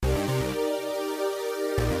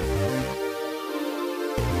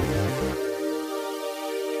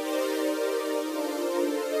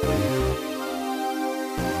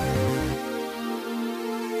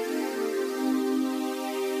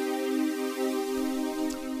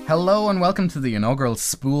Hello and welcome to the inaugural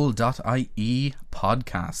Spool.ie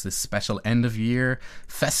podcast, this special end of year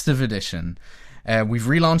festive edition. We've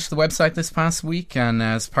relaunched the website this past week, and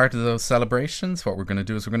as part of those celebrations, what we're going to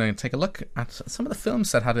do is we're going to take a look at some of the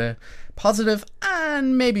films that had a positive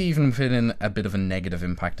and maybe even fit in a bit of a negative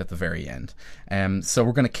impact at the very end. So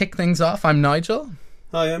we're going to kick things off. I'm Nigel.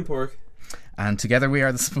 Hi, I'm Pork. And together we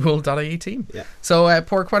are the Spool.ie team. Yeah. So,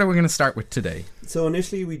 Pork, what are we going to start with today? So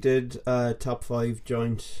initially we did top 5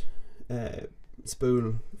 joint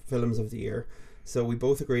Spool films of the year. So we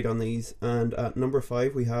both agreed on these. And at number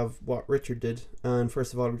 5 we have What Richard Did. And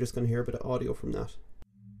first of all, we're just going to hear a bit of audio from that.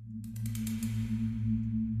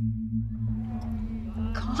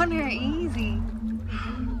 Connor, easy.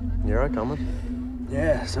 You're right, coming?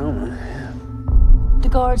 Yeah, so man. The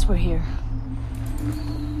guards were here.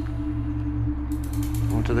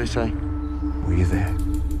 What do they say? Were you there?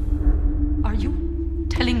 Are you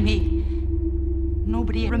telling me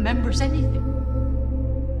nobody remembers anything?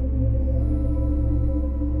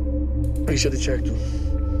 You should have checked him.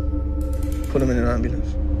 Put him in an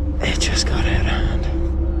ambulance. It just got out of hand.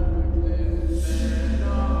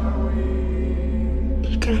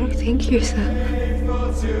 You cannot think yourself.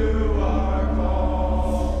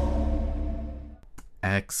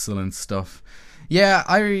 Excellent stuff. Yeah,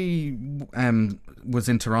 I was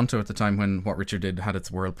in Toronto at the time when What Richard Did had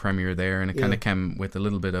its world premiere there, and it kind of came with a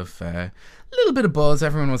little bit of buzz.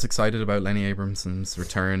 Everyone was excited about Lenny Abrahamson's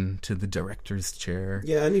return to the director's chair.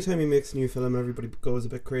 Yeah, anytime he makes a new film, everybody goes a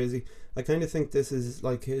bit crazy. I kind of think this is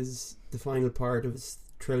like the final part of his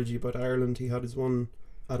trilogy about Ireland. He had his one,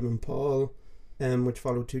 Adam and Paul, which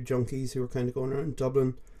followed 2 junkies who were kind of going around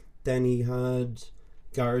Dublin. Then he had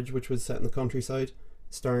Garge, which was set in the countryside,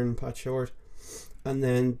 starring Pat Short. And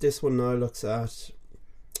then this one now looks at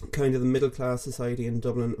kind of the middle class society in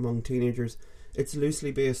Dublin among teenagers. It's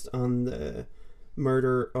loosely based on the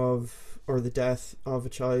murder of, or the death of, a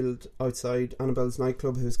child outside Annabelle's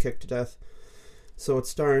nightclub who was kicked to death. So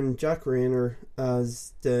it's starring Jack Rayner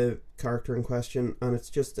as the character in question, and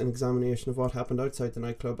it's just an examination of what happened outside the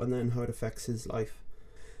nightclub and then how it affects his life.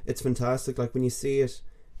 It's fantastic. Like, when you see it,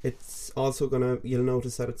 it's also you'll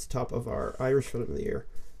notice that it's top of our Irish film of the year.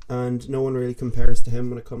 And no one really compares to him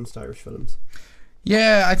when it comes to Irish films.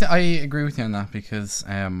 Yeah, I agree with you on that, because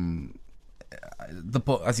as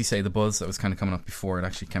you say, the buzz that was kind of coming up before it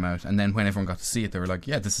actually came out, and then when everyone got to see it, they were like,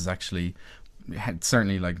 yeah, this is actually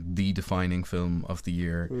certainly like the defining film of the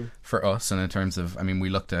year for us. And in terms of, I mean, we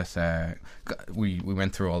looked at we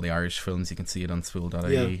went through all the Irish films. You can see it on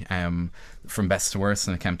Spool.ie, from best to worst,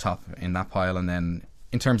 and it came top in that pile. And then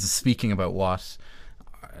in terms of speaking about what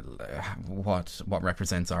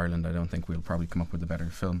represents Ireland, I don't think we'll probably come up with a better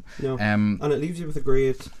film. No. And it leaves you with a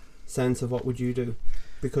great sense of what would you do,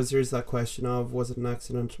 because there's that question of, was it an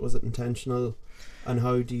accident, was it intentional, and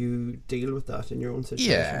how do you deal with that in your own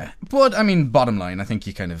situation? Yeah, but I mean, bottom line, I think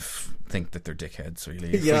you kind of think that they're dickheads,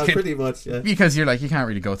 really. Yeah, pretty much, yeah. Because you're like, you can't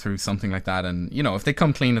really go through something like that, and, you know, if they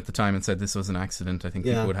come clean at the time and said this was an accident, I think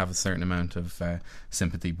people would have a certain amount of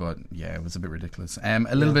sympathy, but yeah, it was a bit ridiculous. A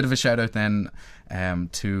little bit of a shout out then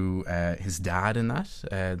to his dad in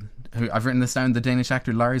that, who I've written this down, the Danish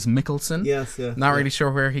actor Lars Mikkelsen. Yes, yeah. Not really sure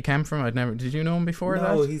where he came from. Did you know him before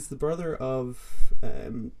that? No, he's the brother of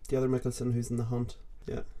the other Mikkelsen who's in The Hunt.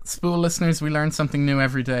 Yeah. Spool listeners, we learn something new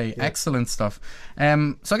every day. Yeah. Excellent stuff.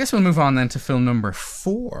 So I guess we'll move on then to film number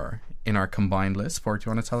 4 in our combined list. Port, do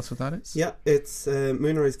you want to tell us what that is? Yeah, it's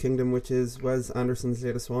Moonrise Kingdom, which is Wes Anderson's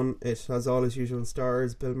latest one. It has all his usual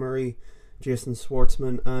stars: Bill Murray, Jason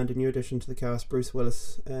Schwartzman, and a new addition to the cast, Bruce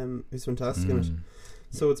Willis, who's fantastic in it.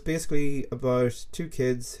 So it's basically about 2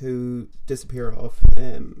 kids who disappear off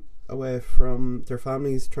away from their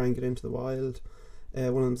families, try and get into the wild. One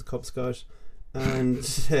of them's a Cub Scout, and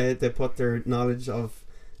they put their knowledge of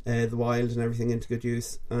the wild and everything into good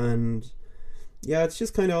use. And yeah, it's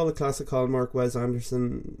just kind of all the classic hallmark Wes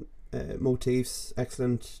Anderson motifs,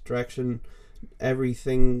 excellent direction,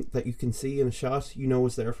 everything that you can see in a shot, you know,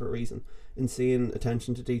 is there for a reason, insane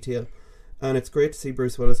attention to detail. And it's great to see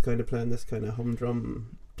Bruce Willis kind of playing this kind of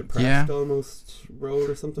humdrum, depressed almost role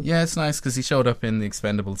or something. Yeah, it's nice because he showed up in The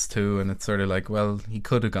Expendables 2, and it's sort of like, well, he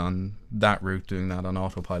could have gone that route doing that on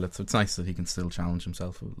autopilot, so it's nice that he can still challenge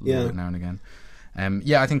himself a little bit now and again.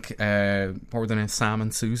 I think what were their names? Sam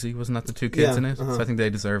and Susie, wasn't that the 2 kids in it? So I think they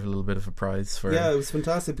deserve a little bit of a prize for it was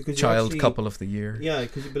fantastic, because child couple of the year. Yeah,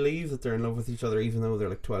 because you believe that they're in love with each other even though they're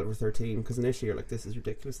like 12 or 13, because initially you're like, this is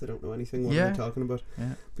ridiculous, they don't know anything, what are they talking about?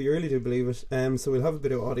 But you really do believe it. So we'll have a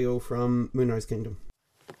bit of audio from Moonrise Kingdom.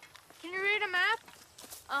 Can you read a map?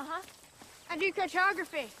 Uh-huh. I do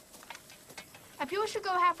cartography. People should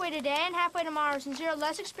go halfway today and halfway tomorrow since you're a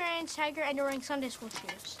less experienced hiker and you're wearing Sunday school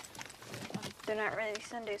shoes. They're not really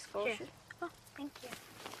Sunday school shoes. Oh, thank you.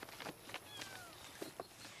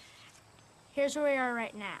 Here's where we are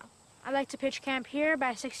right now. I'd like to pitch camp here by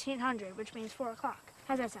 1600, which means 4 o'clock.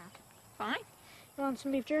 How's that sound? Fine. You want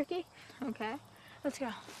some beef jerky? Okay. Let's go.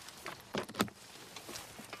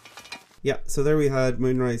 Yeah, so there we had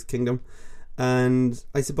Moonrise Kingdom. And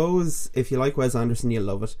I suppose if you like Wes Anderson, you'll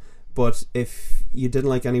love it. But if you didn't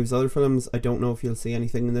like any of his other films, I don't know if you'll see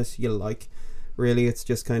anything in this you'll like. Really, it's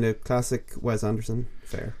just kind of classic Wes Anderson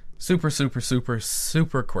fare. Super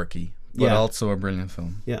quirky, but also a brilliant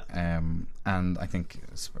film. Yeah. And I think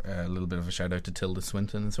a little bit of a shout out to Tilda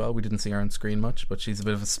Swinton as well. We didn't see her on screen much, but she's a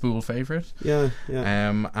bit of a spool favourite. Yeah.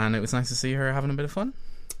 And it was nice to see her having a bit of fun.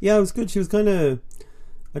 Yeah, it was good. She was kind of,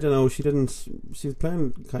 I don't know, she was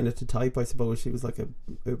playing kind of to type, I suppose. She was like a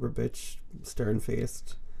uber bitch,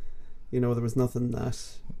 stern-faced. You know, there was nothing that...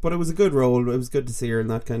 But it was a good role. It was good to see her in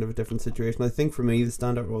that kind of a different situation. I think for me, the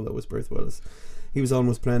standout role that was Bruce Willis. He was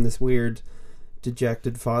almost playing this weird,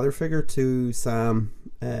 dejected father figure to Sam,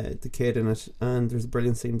 the kid in it. And there's a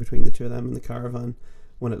brilliant scene between the two of them in the caravan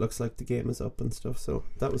when it looks like the game is up and stuff. So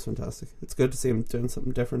that was fantastic. It's good to see him doing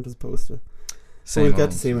something different as opposed to... So we'll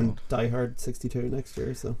get to see him in Die Hard 62 next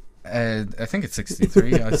year. So I think it's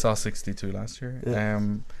 63. I saw 62 last year. Yeah.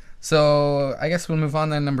 So I guess we'll move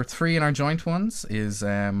on then. Number 3 in our joint ones is,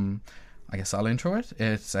 I guess I'll intro it.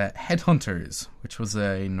 It's Headhunters, which was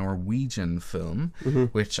a Norwegian film,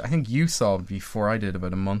 which I think you saw before I did,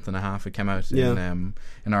 about a month and a half. It came out in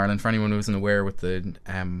Ireland. For anyone who isn't aware, with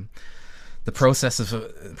the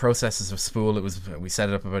processes of Spool, we set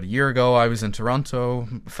it up about a year ago. I was in Toronto,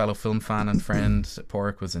 fellow film fan and friend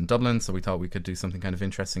Porrick was in Dublin, so we thought we could do something kind of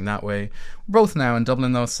interesting that way. We're both now in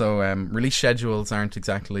Dublin though, so release schedules aren't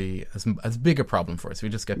exactly as big a problem for us. We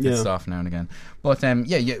just get pissed off now and again. But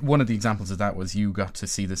one of the examples of that was you got to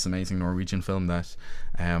see this amazing Norwegian film that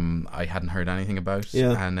I hadn't heard anything about,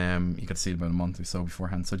 and you got to see it about a month or so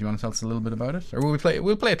beforehand. So do you want to tell us a little bit about it, or will we play?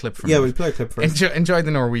 We'll play a clip from it. We'll play a clip first. Enjoy the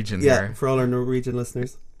Norwegian there. For all our Norwegian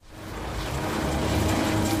listeners.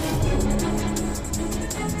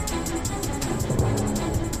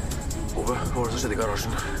 Ove, hva var det som skjedde i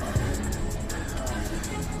garasjen?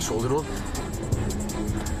 Så du noen?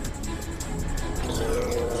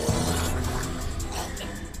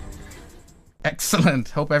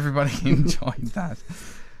 Excellent. Hope everybody enjoyed that.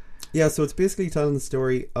 Yeah, so it's basically telling the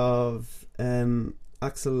story of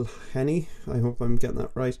Axel Hennie. I hope I'm getting that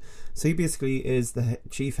right. So he basically is the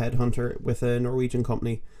chief headhunter with a Norwegian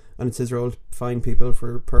company, and it's his role to find people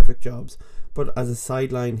for perfect jobs. But as a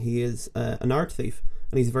sideline, he is an art thief,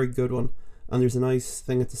 and he's a very good one. And there's a nice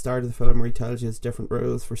thing at the start of the film where he tells you his different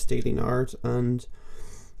rules for stealing art and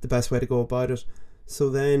the best way to go about it. So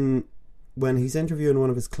then, when he's interviewing one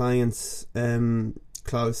of his clients,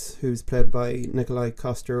 Klaus, who's played by Nikolai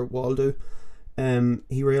Coster-Waldau,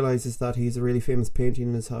 he realises that he's a really famous painting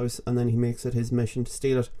in his house, and then he makes it his mission to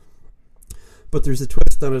steal it. But there's a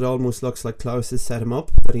twist that it almost looks like Klaus has set him up,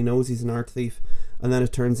 that he knows he's an art thief, and then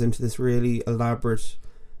it turns into this really elaborate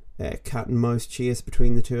cat and mouse chase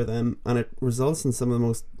between the two of them, and it results in some of the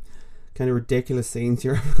most kind of ridiculous scenes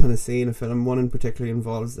you're ever going to see in a film. One in particular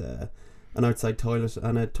involves an outside toilet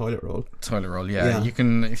and a toilet roll. Yeah. You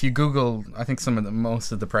can, if you Google, I think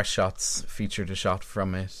most of the press shots featured a shot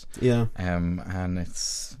from it. Yeah. And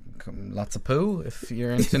it's lots of poo if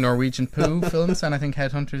you're into Norwegian poo films, and I think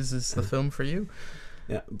Headhunters is the film for you.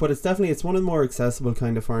 Yeah, but it's one of the more accessible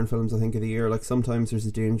kind of foreign films I think of the year. Like sometimes there's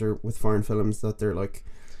a danger with foreign films that they're like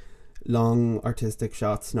long artistic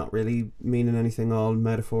shots, not really meaning anything, all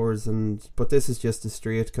metaphors, but this is just a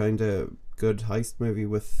straight kind of good heist movie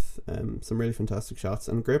with some really fantastic shots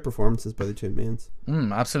and great performances by the two mains.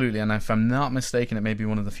 Absolutely, and if I'm not mistaken, it may be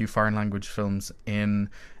one of the few foreign language films in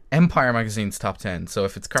Empire magazine's top 10. So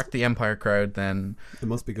if it's cracked the Empire crowd, then it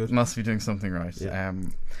must be good. It must be doing something right.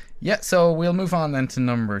 So we'll move on then to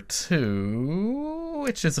number 2,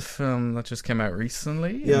 which is a film that just came out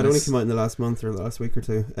recently. Yeah, it only came out in the last month or the last week or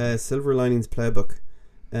two. Silver Linings Playbook,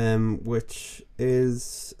 which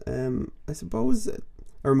is I suppose a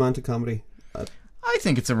romantic comedy. I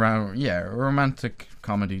think it's a romantic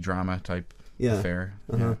comedy drama type affair.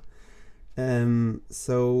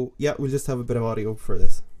 So we'll just have a bit of audio for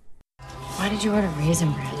this. Why did you order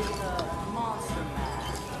Raisin Bran?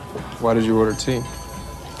 Why did you order tea?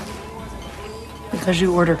 Because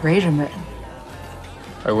you ordered Raisin Bran.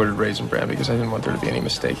 I ordered Raisin Bran because I didn't want there to be any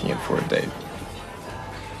mistaking it for a date.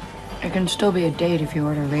 It can still be a date if you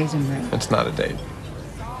order Raisin Bran. It's not a date.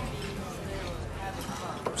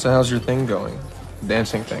 So how's your thing going?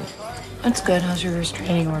 Dancing thing? That's good. How's your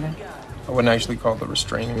restraining order? I wouldn't actually call the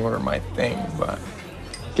restraining order my thing, but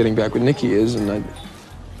getting back with Nikki is, and I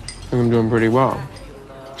think I'm doing pretty well.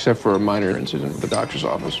 Except for a minor incident with the doctor's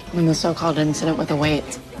office. And the so-called incident with the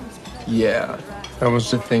weights. Yeah, that was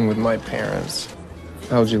the thing with my parents.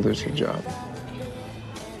 How'd you lose your job?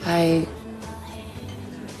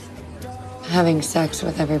 Having sex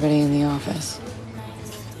with everybody in the office.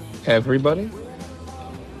 Everybody?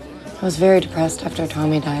 I was very depressed after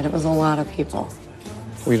Tommy died. It was a lot of people.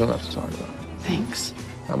 We don't have to talk about it. Thanks.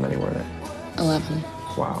 How many were there? 11.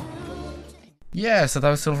 Wow. Yeah, so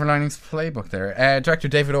that was Silver Linings Playbook there. Director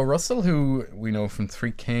David O. Russell, who we know from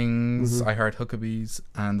Three Kings, I Heart Huckabees,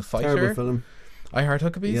 and The Fighter. Terrible film. I Heart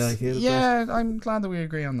Huckabees? Yeah, I hated that. I'm glad that we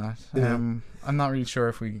agree on that. Yeah. I'm not really sure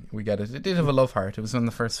if we get it. It did have a love heart. It was one of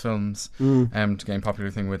the first films to gain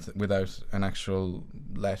popular thing without an actual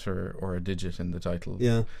letter or a digit in the title.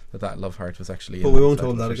 Yeah. That love heart was actually. But in we the won't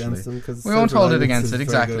title hold that officially. against them. Cause We won't Silver hold it Linings against is it, very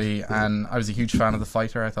exactly. good. Yeah. And I was a huge fan of The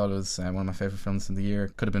Fighter. I thought it was one of my favourite films of the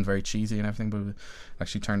year. Could have been very cheesy and everything, but it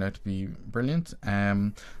actually turned out to be brilliant.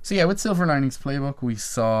 So yeah, with Silver Linings Playbook, we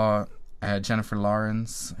saw Jennifer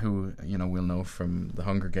Lawrence, who we'll know from The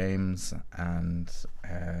Hunger Games and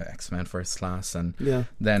X-Men First Class, and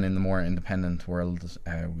then in the more independent world,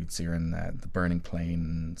 we'd see her in The Burning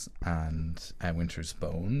Plains and Winter's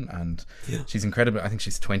Bone, and she's incredible. I think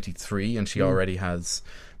she's 23, and she already has.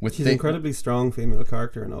 She's an incredibly strong female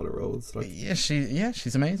character in all her roles.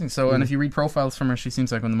 She's amazing. So, and if you read profiles from her, she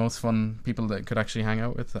seems like one of the most fun people that could actually hang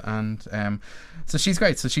out with. And so she's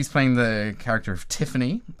great. So she's playing the character of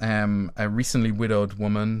Tiffany, a recently widowed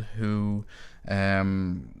woman who, has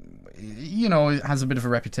a bit of a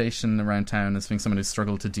reputation around town as being someone who's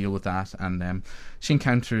struggled to deal with that. And she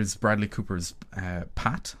encounters Bradley Cooper's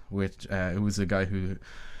Pat, who was a guy who.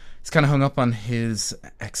 He's kind of hung up on his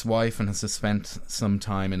ex-wife and has spent some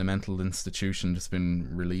time in a mental institution, just been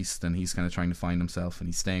released, and he's kind of trying to find himself, and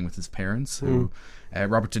he's staying with his parents, who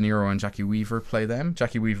Robert De Niro and Jackie Weaver play them.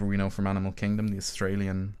 Jackie Weaver we know from Animal Kingdom, the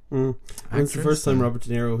Australian It's the first time Robert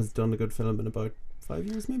De Niro has done a good film in about 5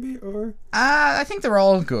 years, maybe, or? I think they're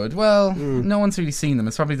all good. Well, no one's really seen them.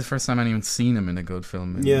 It's probably the first time anyone's seen him in a good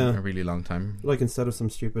film in a really long time. Like instead of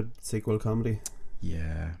some stupid sequel comedy.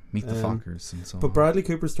 Yeah, Meet the Fockers and so on. But Bradley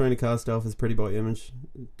Cooper's trying to cast off his pretty boy image.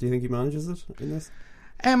 Do you think he manages it in this?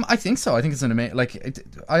 I think so. I think it's an amazing.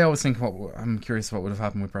 I always think I'm curious what would have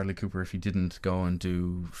happened with Bradley Cooper if he didn't go and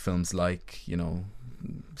do films like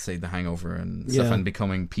say The Hangover and stuff, and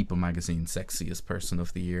becoming People Magazine's sexiest person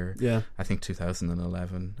of the year. Yeah, I think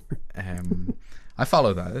 2011. I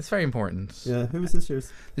follow that. It's very important. Yeah, who was this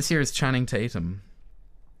year's? This year is Channing Tatum.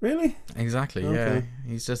 Really? Exactly. Okay.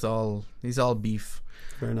 Yeah, he's all beef.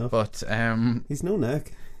 Fair enough. But he's no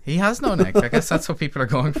neck. He has no neck. I guess that's what people are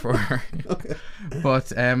going for. Okay.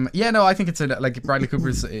 But I think it's Bradley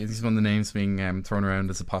Cooper's. He's one of the names being thrown around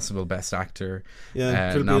as a possible best actor.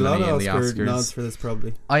 Yeah, there'll be a lot of Oscar nods for this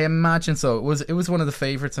probably. I imagine so. It was one of the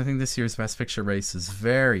favourites. I think this year's Best Picture race is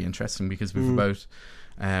very interesting because we've about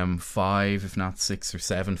 5, if not 6 or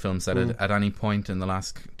 7 films that at any point in the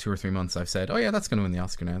last 2 or 3 months I've said, oh yeah, that's going to win the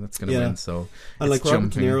Oscar now, that's going to win. So and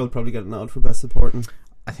Robert De Niro will probably get a nod for Best Supporting.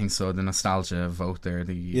 I think so. The nostalgia vote there,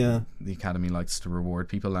 the Academy likes to reward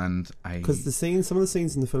people, and because some of the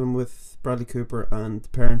scenes in the film with Bradley Cooper and the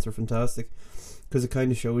parents are fantastic. Because it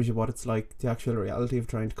kind of shows you what it's like, the actual reality of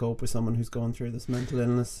trying to cope with someone who's going through this mental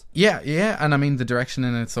illness. Yeah, and I mean the direction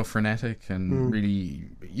in it's so frenetic and really,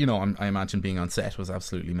 I imagine being on set was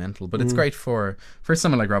absolutely mental. But it's great for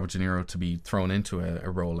someone like Robert De Niro to be thrown into a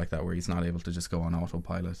role like that where he's not able to just go on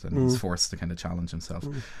autopilot and he's forced to kind of challenge himself.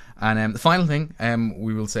 And the final thing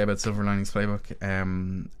we will say about Silver Linings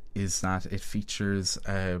Playbook is that it features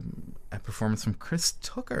a performance from Chris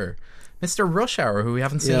Tucker, Mr. Rush Hour, who we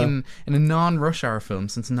haven't seen in a non-Rush Hour film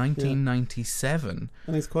since 1997.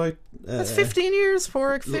 And he's quite... That's 15 years,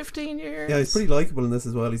 Porrick, 15 years. Yeah, he's pretty likeable in this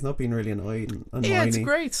as well. He's not being really annoying and yeah, whiny. It's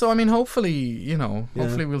great. So, I mean, hopefully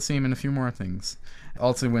we'll see him in a few more things.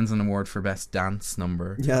 Also wins an award for Best Dance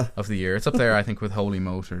Number of the Year. It's up there, I think, with Holy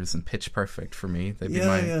Motors and Pitch Perfect for me. They'd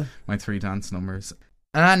be my 3 dance numbers.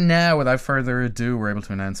 And now, without further ado, we're able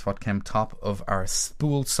to announce what came top of our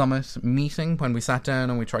Spool Summit meeting when we sat down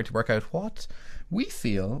and we tried to work out what we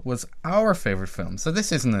feel was our favourite film. So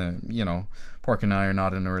this isn't Pork and I are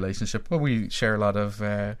not in a relationship, but we share a lot of,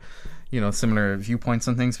 similar viewpoints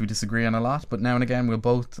on things. We disagree on a lot, but now and again we'll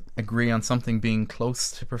both agree on something being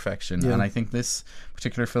close to perfection. Yeah. And I think this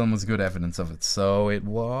particular film was good evidence of it. So it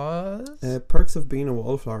was... Perks of Being a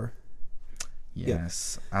Wallflower.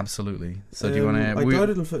 Yes, absolutely. So do you want to... I thought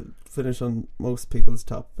it'll finish on most people's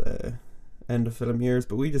top end of film years,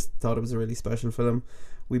 but we just thought it was a really special film.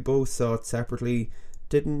 We both saw it separately.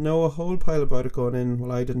 didn't know a whole pile about it going in.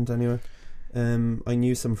 Well, I didn't anyway. I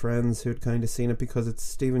knew some friends who'd kind of seen it because it's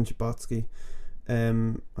Stephen Chbosky.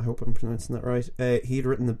 I hope I'm pronouncing that right. He'd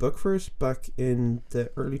written the book for it back in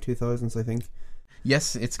the early 2000s, I think.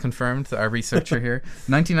 Yes, it's confirmed. Our researcher here,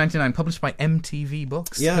 1999, published by MTV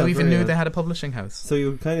Books. Yeah, who even very knew odd. they had a publishing house. So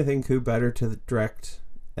you would kind of think who better to direct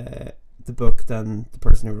the book than the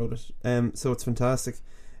person who wrote it. So it's fantastic.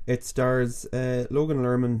 It stars Logan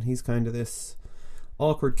Lerman. He's kind of this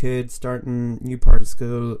awkward kid starting new part of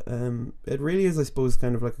school. It really is, I suppose,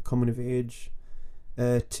 kind of like a coming of age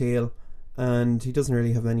tale. And he doesn't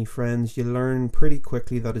really have any friends. You learn pretty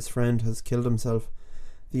quickly that his friend has killed himself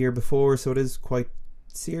the year before, so it is quite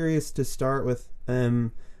serious to start with.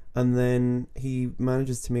 And then he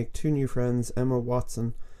manages to make 2 new friends, Emma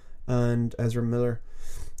Watson and Ezra Miller.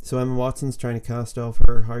 So Emma Watson's trying to cast off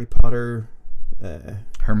her Harry Potter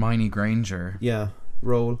Hermione Granger.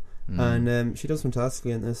 role, and she does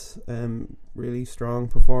fantastically in this. Really strong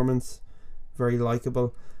performance, very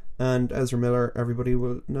likeable. And Ezra Miller, everybody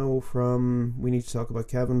will know from We Need to Talk About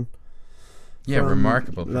Kevin. Yeah, from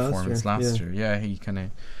remarkable performance last year. year. Yeah, he kind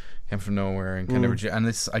of came from nowhere and kind of and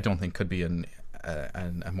this I don't think could be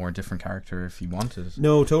a more different character if he wanted.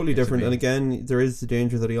 No, totally it to different. be. And again, there is the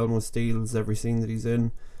danger that he almost steals every scene that he's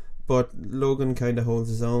in. But Logan kind of holds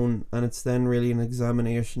his own, and it's then really an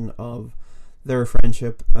examination of their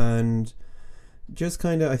friendship and just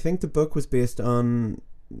kind of, I think the book was based on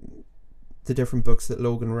the different books that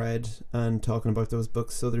Logan read and talking about those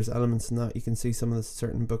books. So there's elements in that. You can see some of the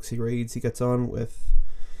certain books he reads. He gets on with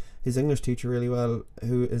his English teacher really well,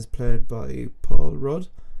 who is played by Paul Rudd.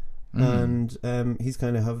 And he's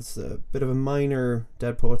kind of has a bit of a minor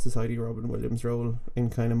Dead Poets Society Robin Williams role in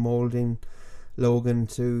kind of moulding Logan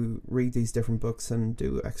to read these different books and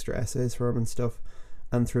do extra essays for him and stuff.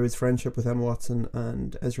 And through his friendship with Emma Watson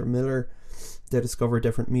and Ezra Miller, they discover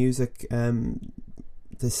different music.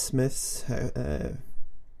 The Smiths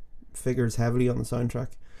figures heavily on the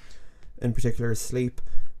soundtrack, in particular Sleep,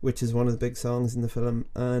 which is one of the big songs in the film.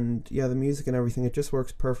 And yeah, the music and everything, it just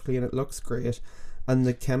works perfectly and it looks great. And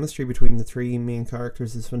the chemistry between the 3 main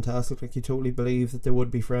characters is fantastic. Like, you totally believe that they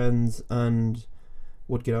would be friends and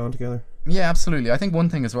would get on together. Yeah, absolutely. I think one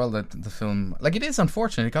thing as well that the film, like, it is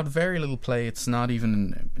unfortunate, it got very little play. It's not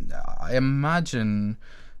even, I imagine,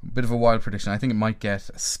 a bit of a wild prediction, I think it might get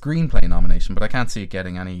a screenplay nomination, but I can't see it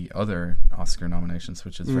getting any other Oscar nominations,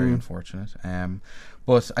 which is very unfortunate.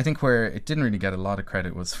 But I think where it didn't really get a lot of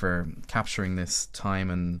credit was for capturing this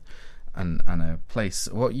time and a place.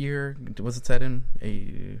 What year was it set in?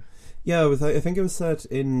 Yeah, I think it was set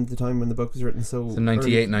in the time when the book was written. So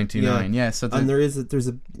 98, 99. Yeah. So and there's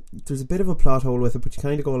a bit of a plot hole with it, but you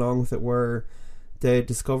kind of go along with it where they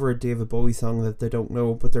discover a David Bowie song that they don't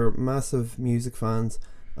know, but they're massive music fans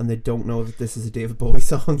and they don't know that this is a David Bowie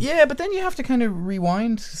song. Yeah, but then you have to kind of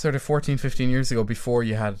rewind sort of 14, 15 years ago before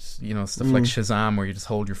you had, stuff like Shazam where you just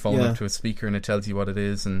hold your phone up to a speaker and it tells you what it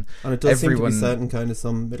is. And it does seem to be set in kind of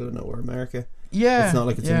some middle of nowhere America. Yeah. It's not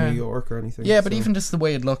like it's in New York or anything. Yeah, but even just the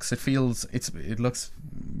way it looks, it looks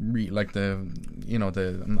like I'm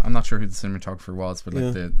not sure who the cinematographer was, but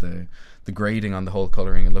like the grading on the whole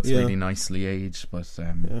colouring, it looks really nicely aged. But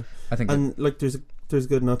I think... And there's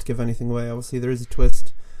good, not to give anything away, obviously there is a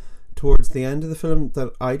twist towards the end of the film that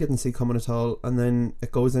I didn't see coming at all, and then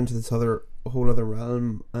it goes into this whole other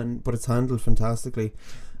realm, but it's handled fantastically,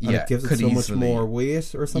 and it gives it so much more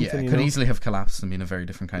weight or something. Yeah, it could easily have collapsed and been a very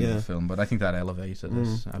different kind of a film, but I think that elevated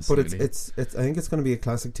it. Absolutely. But it's I think it's going to be a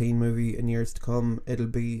classic teen movie in years to come. It'll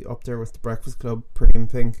be up there with The Breakfast Club, Pretty in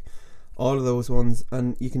Pink, all of those ones,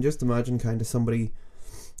 and you can just imagine kind of somebody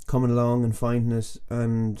coming along and finding it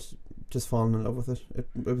and just falling in love with it.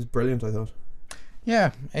 It was brilliant, I thought.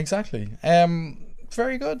 Yeah, exactly.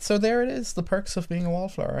 Very good. So there it is, The Perks of Being a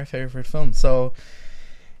Wallflower, our favourite film. So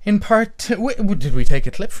in part two, did we take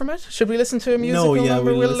a clip from it? Should we listen to a musical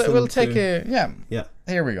number? We'll take a... Yeah.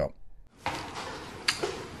 Here we go.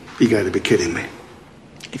 You gotta be kidding me.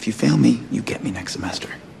 If you fail me, you get me next semester.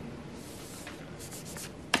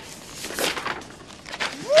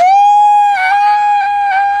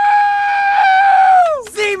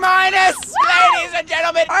 C-, ladies and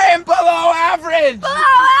gentlemen, I am below average. Below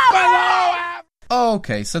average.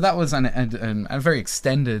 Okay, so that was a very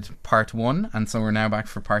extended part 1, and so we're now back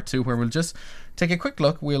for part 2, where we'll just take a quick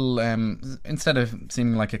look. We'll instead of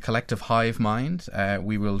seeming like a collective hive mind,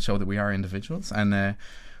 we will show that we are individuals, and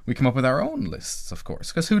we come up with our own lists, of course,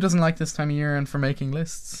 because who doesn't like this time of year and for making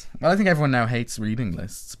lists? Well, I think everyone now hates reading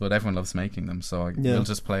lists, but everyone loves making them, so we'll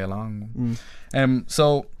just play along.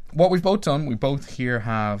 So what we've both done, we both here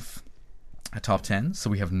have a top 10. So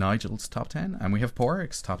we have Nigel's top 10 and we have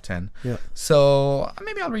Porrick's top 10. Yeah. So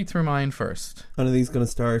maybe I'll read through mine first. And are these going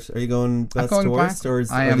to start? Are you going best going to worst, or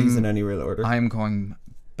are these in any real order? I am going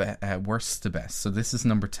worst to best. So this is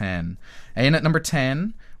number 10. In at number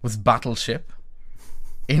 10 was Battleship.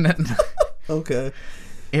 In at okay.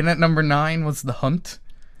 In at number 9 was The Hunt.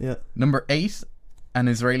 Yeah. Number 8, an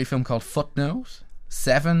Israeli film called Footnote.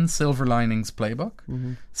 7, Silver Linings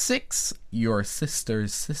Playbook. 6, Your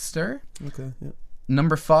Sister's Sister. Okay, yeah.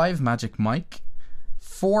 Number 5, Magic Mike.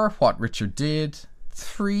 4, What Richard Did.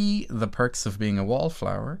 3, The Perks of Being a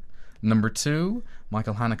Wallflower. Number 2,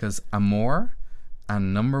 Michael Haneke's Amour.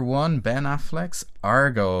 And number 1, Ben Affleck's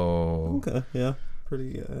Argo. Okay, yeah.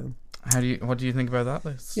 Pretty... What do you think about that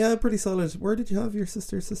list? Yeah, pretty solid. Where did you have Your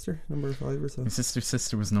Sister's Sister? Number 5 or so? My Sister's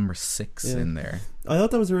Sister was number 6 in there. I thought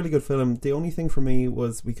that was a really good film. The only thing for me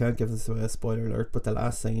was, we can't give this away, a spoiler alert, but the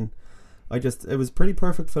last scene, it was a pretty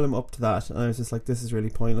perfect film up to that, and I was just like, this is really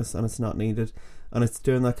pointless and it's not needed, and it's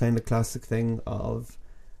doing that kind of classic thing of,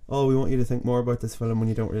 oh, we want you to think more about this film when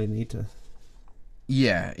you don't really need to.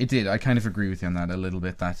 Yeah, it did. I kind of agree with you on that a little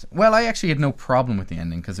bit. Well, I actually had no problem with the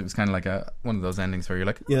ending, because it was kind of like one of those endings where you're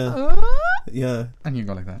like, yeah, and you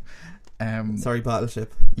go like that. Sorry,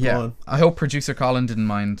 Battleship. Yeah, I hope producer Colin didn't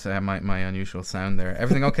mind my unusual sound there.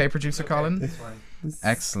 Everything okay, producer Colin? It's fine.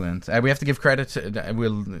 Excellent. We have to give credit.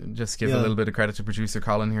 We'll just give a little bit of credit to producer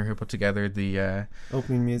Colin here, who put together the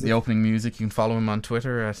opening music. The opening music. You can follow him on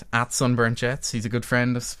Twitter at Sunburnt Jets. He's a good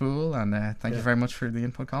friend of Spool, and thank you very much for the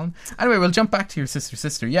input, Colin. Anyway, we'll jump back to Your Sister's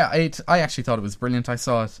Sister. Yeah, I actually thought it was brilliant. I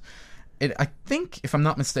saw it. I think, if I'm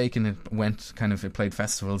not mistaken, it played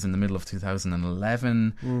festivals in the middle of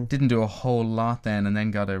 2011. Didn't do a whole lot then, and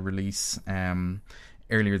then got a release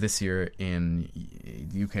earlier this year in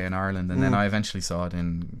the UK and Ireland, and then I eventually saw it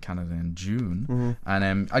in Canada in June,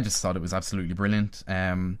 and I just thought it was absolutely brilliant.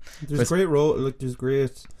 There's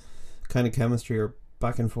great kind of chemistry or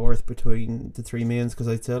back and forth between the three mains, because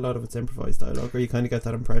I'd say a lot of it's improvised dialogue, or you kind of get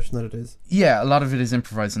that impression that it is. Yeah, a lot of it is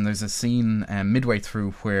improvised, and there's a scene midway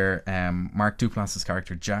through where Mark Duplass's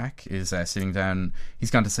character Jack is sitting down.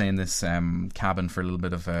 He's gone to stay in this cabin for a little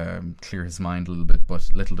bit of clear his mind a little bit, but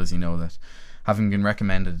little does he know that, having been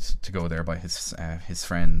recommended to go there by his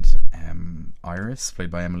friend Iris, played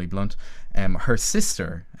by Emily Blunt, her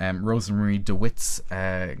sister Rosemary DeWitt's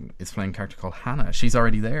is playing a character called Hannah. She's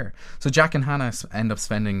already there, so Jack and Hannah end up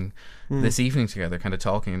spending this evening together, kind of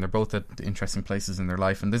talking, and they're both at interesting places in their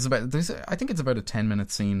life. And I think it's about a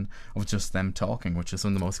 10-minute scene of just them talking, which is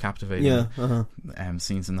one of the most captivating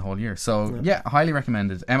scenes in the whole year. So yeah, highly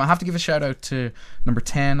recommended. I have to give a shout out to number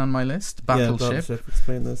 10 on my list, Battleship.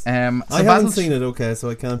 Explain this. I haven't seen it, so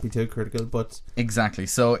I can't be too critical, but exactly.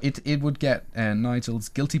 So it would get Nigel's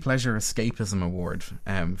Guilty Pleasure Escapism Award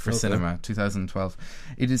for cinema 2012.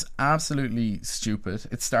 It is absolutely stupid.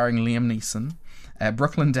 It's starring Liam Neeson,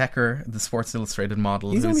 Brooklyn Decker, the Sports Illustrated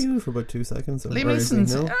model. He's only in it for about 2 seconds. Liam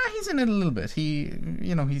Neeson's he's in it a little bit.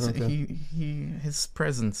 His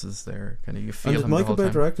presence is there. Kind of, you feel. And did Michael Bay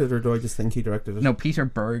direct it, or do I just think he directed it? No, Peter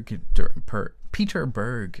Berg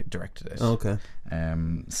directed it. Okay.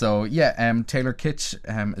 So yeah, Taylor Kitsch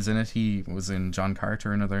is in it. He was in John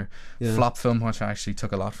Carter, another flop film, which I actually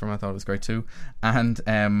took a lot from. I thought it was great too, and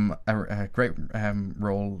a great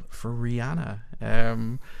role for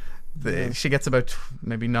Rihanna. She gets about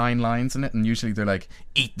maybe 9 lines in it, and usually they're like,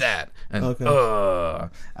 "Eat that," and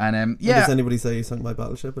does anybody say you sunk my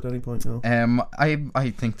Battleship at any point? No.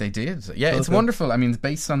 I think they did. Yeah, it's wonderful. I mean, it's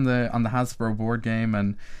based on the Hasbro board game,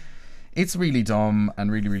 and it's really dumb and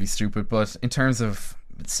really, really stupid. But in terms of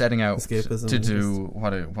setting out escapism to do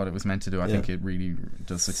what it was meant to do, I think it really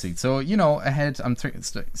does succeed. So ahead, I'm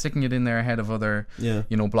sticking it in there ahead of other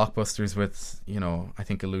blockbusters with I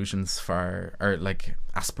think illusions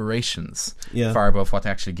aspirations far above what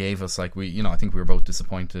they actually gave us. Like I think we were both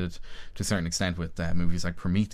disappointed to a certain extent with movies like Prometheus.